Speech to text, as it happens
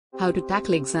How to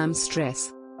tackle exam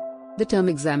stress. The term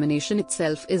examination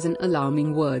itself is an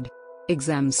alarming word.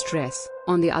 Exam stress,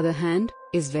 on the other hand,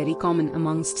 is very common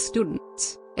amongst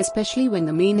students, especially when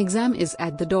the main exam is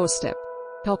at the doorstep.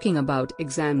 Talking about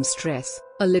exam stress,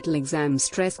 a little exam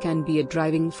stress can be a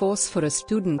driving force for a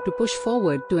student to push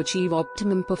forward to achieve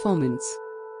optimum performance.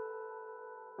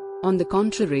 On the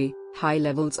contrary, high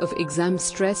levels of exam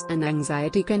stress and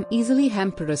anxiety can easily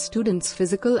hamper a student's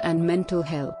physical and mental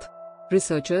health.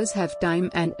 Researchers have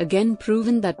time and again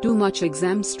proven that too much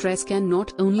exam stress can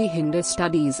not only hinder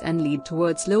studies and lead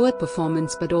towards lower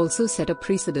performance but also set a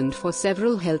precedent for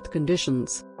several health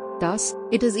conditions. Thus,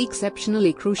 it is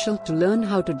exceptionally crucial to learn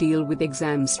how to deal with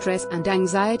exam stress and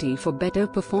anxiety for better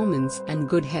performance and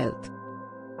good health.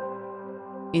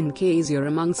 In case you're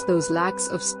amongst those lakhs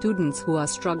of students who are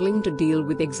struggling to deal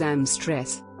with exam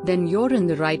stress, then you're in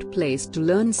the right place to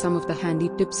learn some of the handy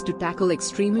tips to tackle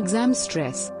extreme exam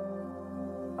stress.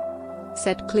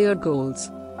 Set clear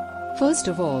goals. First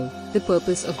of all, the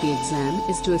purpose of the exam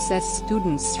is to assess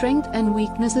students' strengths and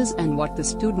weaknesses and what the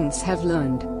students have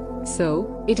learned.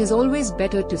 So, it is always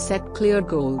better to set clear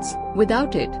goals.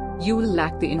 Without it, you will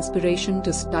lack the inspiration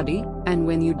to study, and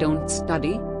when you don't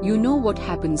study, you know what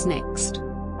happens next.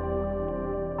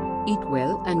 Eat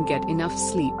well and get enough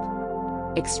sleep.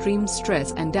 Extreme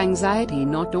stress and anxiety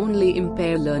not only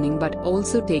impair learning but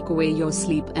also take away your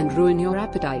sleep and ruin your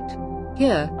appetite.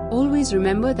 Here, always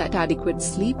remember that adequate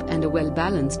sleep and a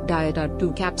well-balanced diet are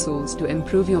two capsules to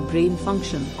improve your brain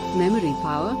function, memory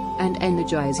power, and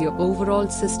energize your overall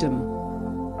system.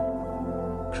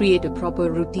 Create a proper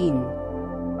routine.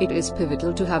 It is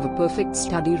pivotal to have a perfect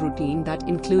study routine that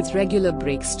includes regular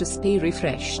breaks to stay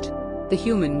refreshed. The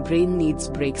human brain needs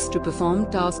breaks to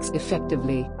perform tasks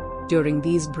effectively. During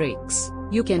these breaks,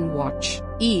 you can watch,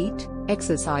 eat,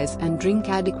 exercise and drink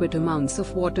adequate amounts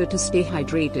of water to stay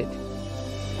hydrated.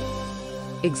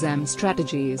 Exam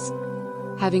strategies.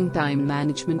 Having time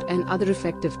management and other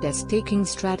effective test-taking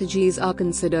strategies are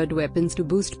considered weapons to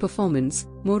boost performance.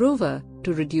 Moreover,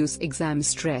 to reduce exam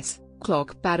stress,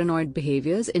 clock paranoid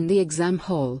behaviors in the exam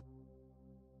hall.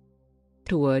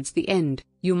 Towards the end,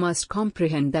 you must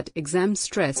comprehend that exam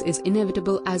stress is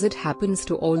inevitable as it happens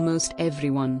to almost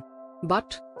everyone.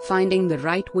 But, finding the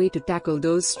right way to tackle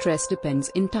those stress depends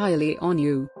entirely on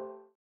you.